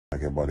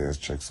everybody has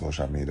checked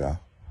social media.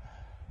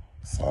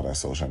 Saw that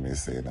social media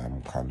saying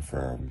I'm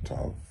confirmed to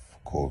have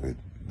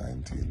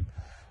COVID-19.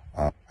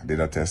 I did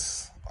a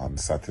test on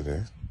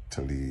Saturday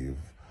to leave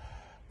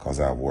because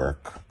I have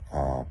work.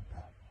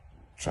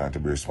 Trying to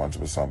be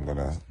responsible, so I'm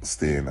gonna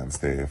stay in and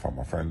stay from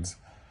my friends.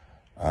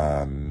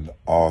 And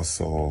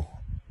also,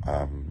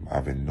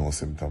 having no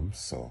symptoms,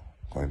 so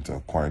going to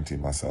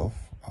quarantine myself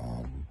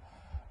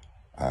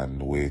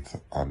and wait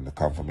on the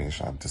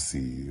confirmation to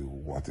see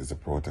what is the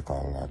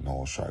protocol and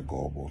how should I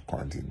go about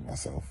quarantining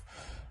myself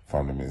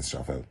from the Ministry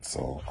of Health.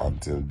 So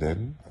until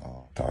then,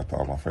 talk to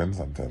all my friends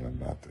and tell them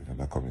that if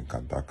they come in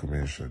contact with me,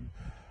 you should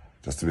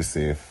just to be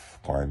safe,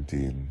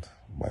 quarantine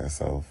by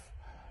yourself,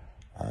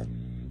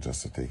 and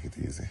just to take it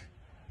easy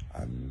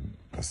and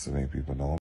just to make people know.